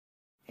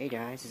Hey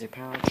guys, it's your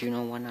pal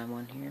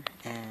Juno191 here,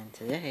 and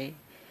today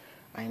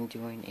I'm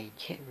doing a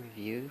kit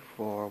review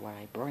for what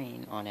I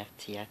bring on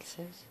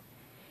FTXs,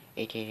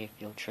 aka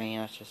field training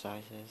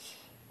exercises,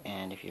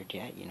 and if you're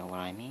cadet, you know what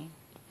I mean,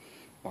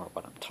 or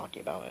what I'm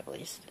talking about at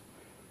least.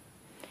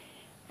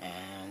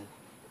 And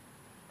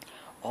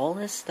all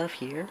this stuff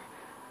here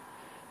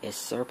is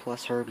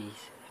Surplus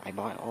Herbies. I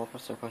bought all of the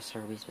Surplus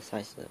Herbies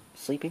besides the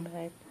sleeping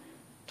bag,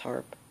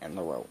 tarp, and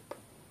the rope.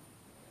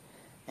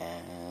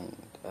 And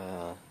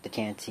the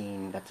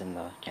canteen that's in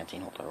the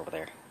canteen holder over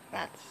there,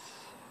 that's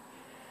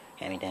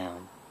hand me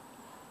down.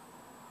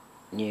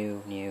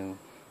 New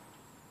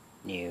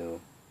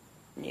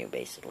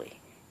basically.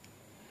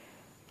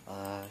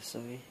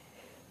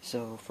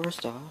 So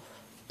first off,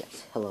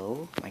 yes,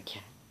 hello, my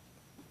cat.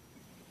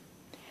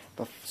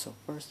 So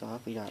first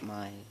off, we got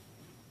my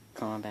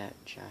combat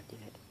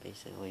jacket,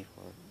 basically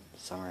for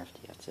summer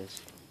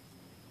FTXs.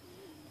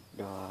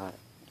 Got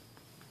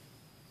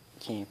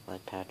camouflage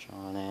patch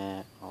on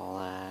it, all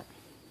that,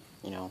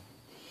 you know,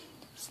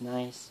 it's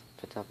nice,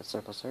 fits up with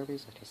Surplus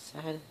Herbies, like I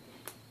said.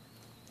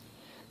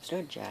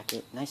 Stud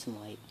jacket, nice and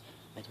light.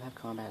 I do have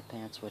combat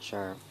pants, which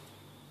are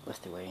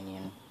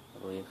Lithuanian, I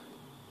believe,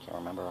 can't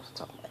remember off the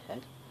top of my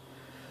head.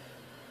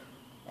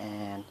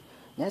 And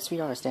next we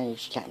got a standard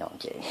cat, no I'm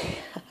kidding.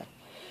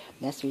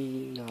 Next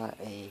we got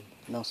a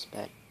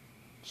mil-spec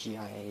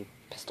GIA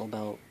pistol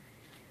belt,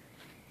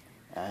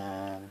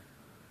 and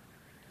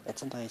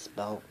it's a nice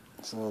belt.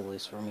 It's a little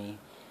loose for me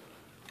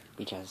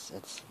because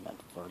it's meant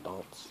for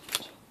adults.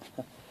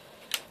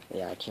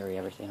 Yeah, I carry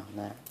everything on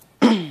that.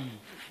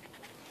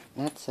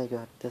 Next, I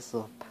got this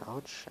little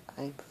pouch.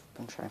 I've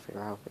been trying to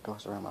figure out if it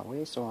goes around my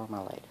waist or my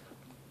leg.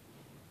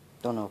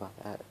 Don't know about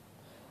that.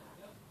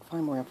 I'll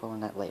find more info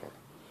on that later.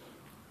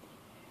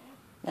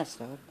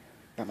 Next up,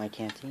 got my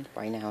canteen.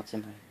 Right now, it's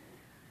in my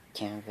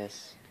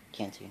canvas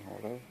canteen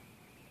holder.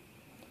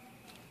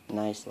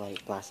 Nice,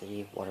 light,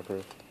 glassy,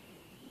 waterproof,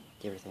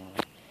 everything like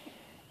that.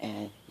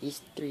 And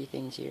these three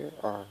things here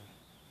are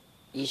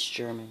East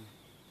German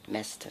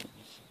mess tins.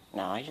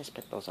 Now, I just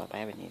picked those up. I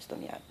haven't used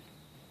them yet.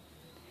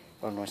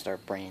 But I'm going to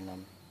start bringing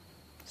them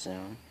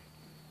soon.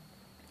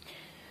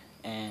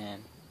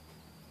 And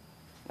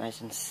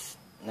nice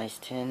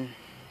tin.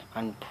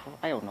 I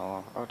don't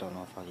know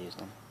if I'll use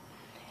them.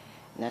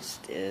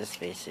 Next is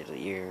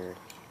basically your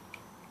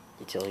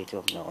utility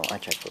tool. No, I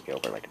tried to flip it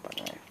over like a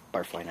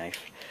butterfly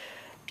knife.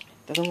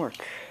 Doesn't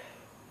work.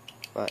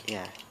 But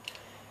yeah.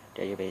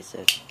 Get your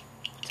basic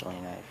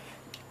utility knife.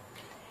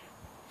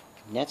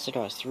 Next, I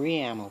got 3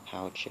 ammo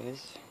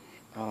pouches.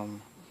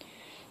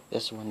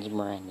 This one's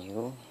brand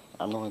new.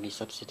 I'm going to be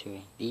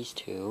substituting these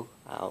 2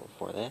 out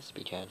for this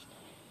because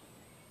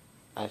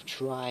I've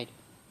tried.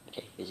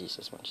 Okay, let's use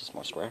this one, just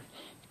more square.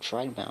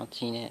 Tried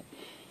mounting it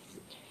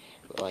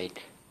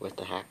like with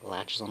the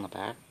latches on the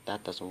back.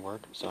 That doesn't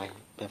work, so I've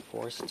been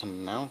forced to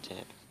mount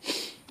it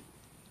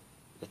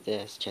with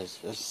this because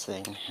this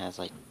thing has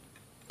like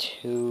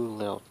 2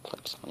 little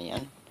clips on the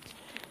end,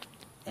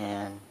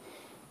 and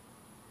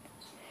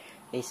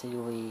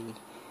basically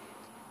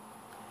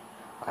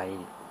I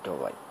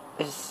don't like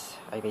this.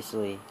 I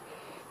basically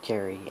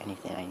carry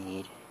anything I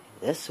need.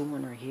 This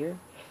one right here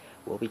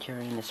will be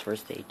carrying this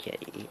first aid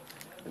kit.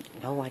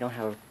 No, I don't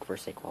have a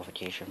first aid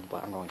qualification,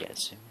 but I'm going to get it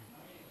soon.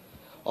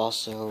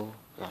 Also,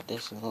 got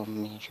this little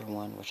miniature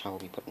one, which I will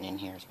be putting in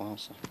here as well,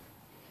 so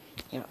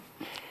yeah.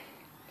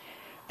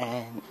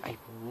 And I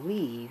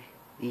believe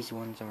these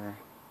ones are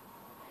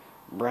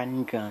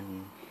Bren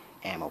gun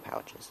ammo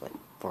pouches, like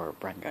for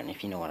Bren gun,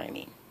 if you know what I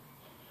mean.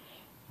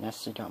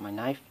 Next, I got my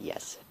knife.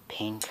 Yes,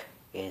 pink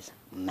is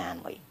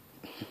manly.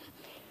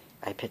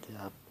 I picked it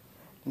up.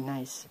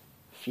 Nice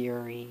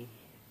Fury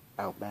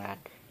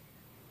Outback.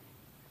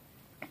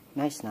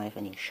 Nice knife. I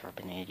need to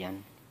sharpen it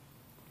again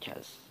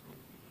because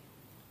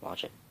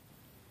watch it.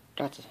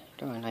 Got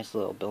a nice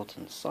little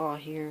built-in saw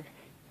here.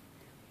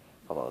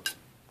 Although it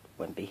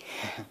wouldn't be.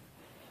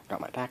 Got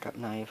my backup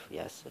knife.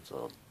 Yes, it's a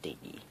little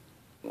dinky.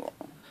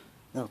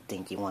 Little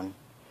dinky one.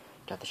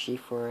 Got the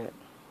sheath for it.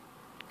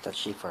 That's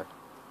sheath for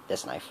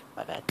this knife,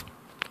 my bad.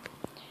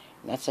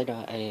 Next I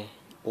got a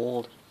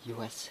old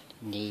US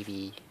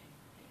Navy,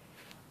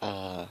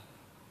 I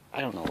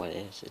don't know what it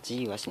is. It's a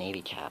US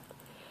Navy cap,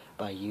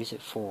 but I use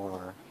it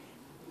for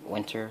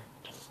winter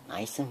because it's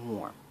nice and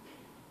warm.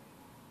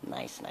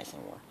 Nice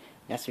and warm.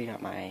 Next we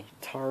got my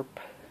tarp.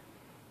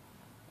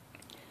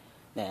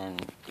 Then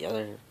the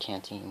other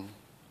canteen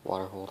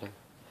water holder,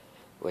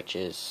 which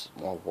is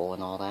more wool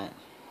and all that.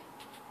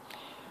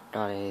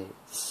 Got a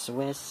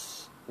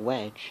Swiss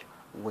wedge,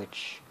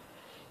 which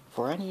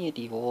for any of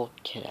the old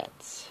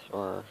cadets,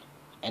 or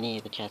any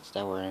of the cadets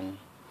that were in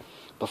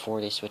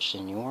before they switched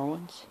to newer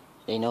ones,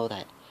 they know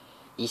that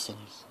these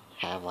things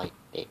have like,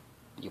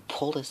 you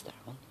pull this down,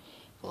 a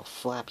little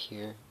flap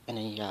here, and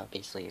then you got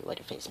basically like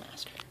a face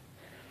mask.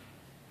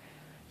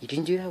 You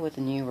can do that with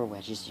the newer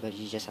wedges, but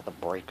you just have to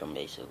break them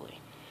basically.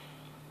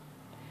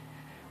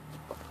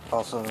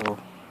 Also,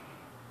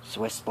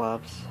 Swiss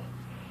gloves.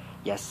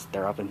 Yes,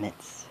 they're up in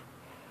mitts.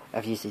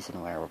 I've used these in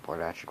the wear report,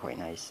 they're actually quite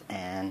nice.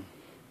 And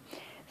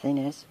Thing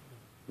is,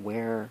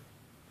 wear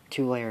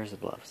 2 layers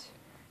of gloves.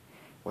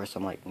 Wear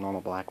some like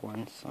normal black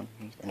ones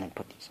underneath, and then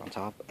put these on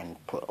top, and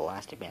put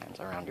elastic bands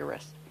around your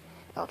wrist.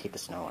 That'll keep the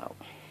snow out.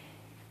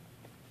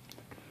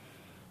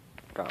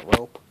 Got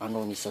rope. I'm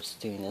going to be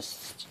substituting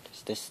this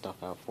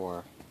stuff out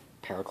for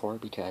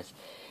paracord because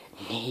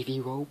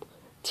navy rope,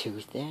 too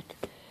thick.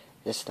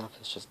 This stuff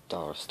is just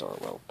dollar store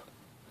rope.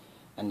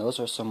 And those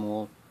are some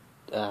old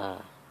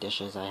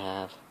dishes I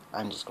have.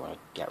 I'm just going to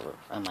get rid.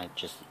 I might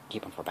just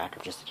keep them for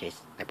backup just in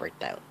case I break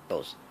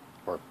those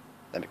or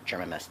the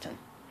German mess tin.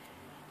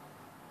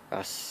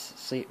 My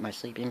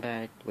sleeping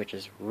bag, which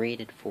is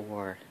rated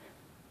for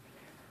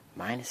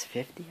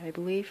 -50, I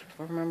believe, if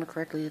I remember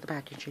correctly. The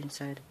packaging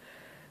said.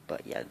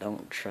 But yeah,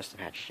 don't trust the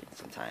packaging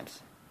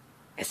sometimes.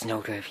 It's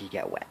no good if you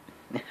get wet.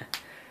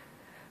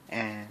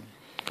 And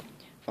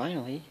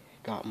finally,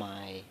 got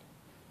my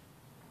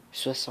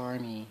Swiss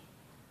Army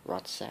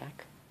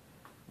rucksack.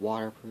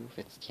 Waterproof,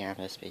 it's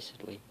canvas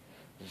basically.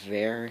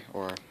 I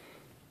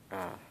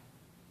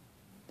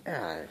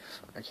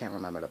can't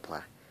remember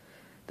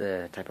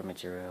the type of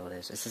material it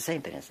is. It's the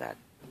same thing as that.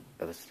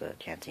 It was the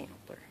canteen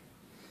holder.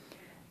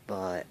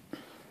 But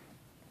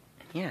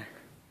yeah,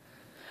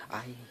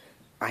 I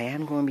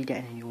am going to be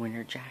getting a new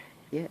winter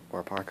jacket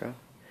or parka,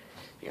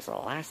 because the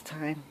last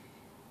time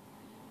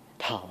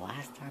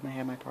I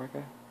had my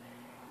parka,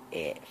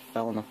 it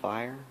fell in the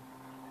fire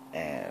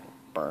and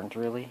burned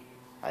really.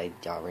 I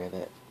got rid of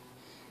it.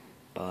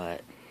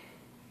 But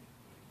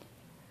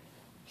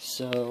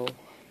so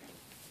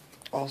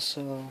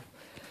also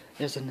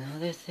there's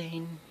another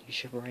thing you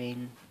should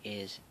bring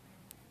is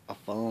a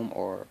foam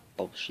or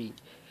bubble sheet,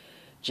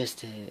 just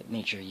to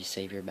make sure you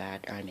save your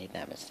bag. I made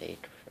that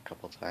mistake a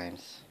couple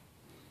times.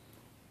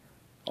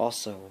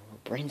 Also,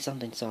 bring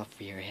something soft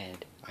for your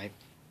head.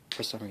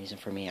 For some reason,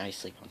 for me, I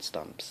sleep on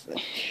stumps.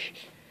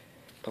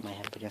 Put my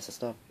head up against the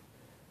stump,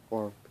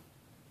 or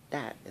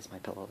that is my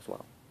pillow as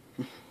well.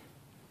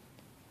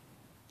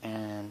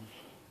 And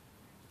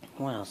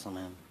what else am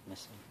I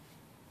missing?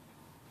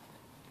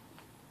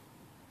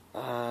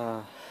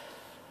 Oh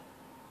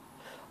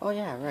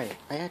yeah, right.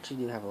 I actually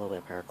do have a little bit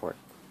of paracord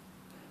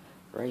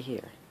right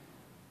here.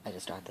 I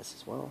just got this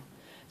as well.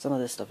 Some of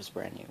this stuff is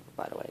brand new,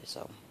 by the way,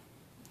 so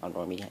I'm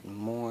going to be getting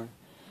more,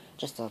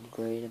 just to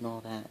upgrade and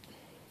all that.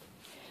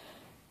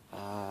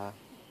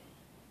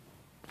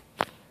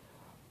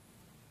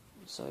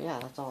 So yeah,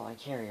 that's all I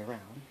carry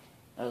around.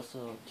 I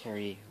also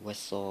carry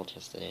whistle,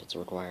 just that it's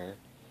required,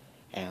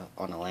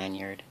 on a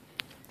lanyard,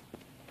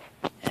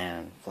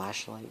 and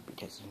flashlight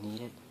because you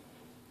need it.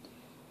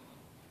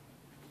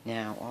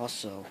 Now,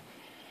 also,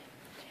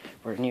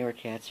 for newer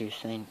cats who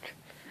think,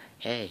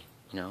 hey,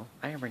 I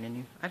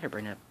gotta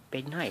bring a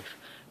big knife.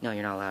 No,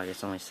 you're not allowed.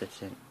 It's only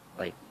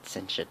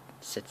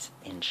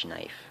 6-inch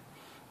knife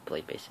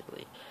blade,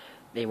 basically.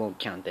 They won't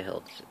count the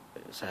hilts.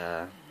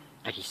 So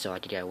I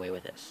could get away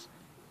with this.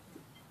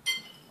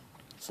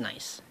 It's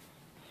nice.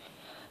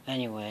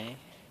 Anyway,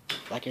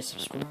 like and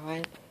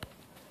subscribe.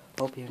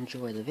 Hope you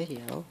enjoy the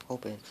video.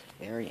 Hope it's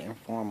very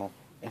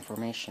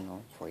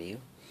informational for you.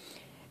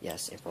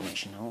 Yes,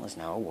 informational is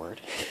now a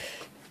word.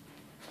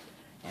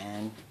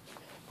 And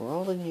for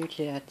all the new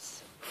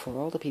cats, for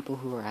all the people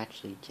who are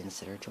actually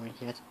considered joining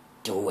cats,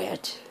 do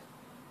it.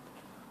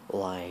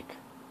 Like,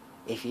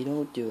 if you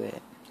don't do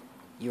it,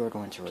 you are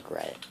going to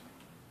regret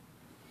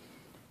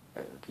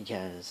it.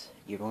 Because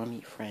you're going to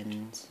meet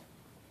friends.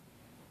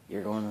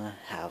 You're going to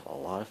have a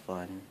lot of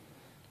fun.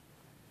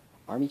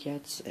 Army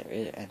cats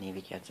and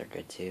Navy cats are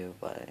good too,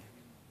 but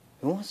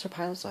who wants their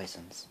pilot's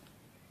license?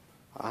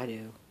 I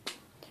do.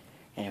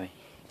 Anyway,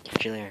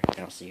 catch you later, and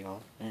I'll see you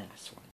all in the next one.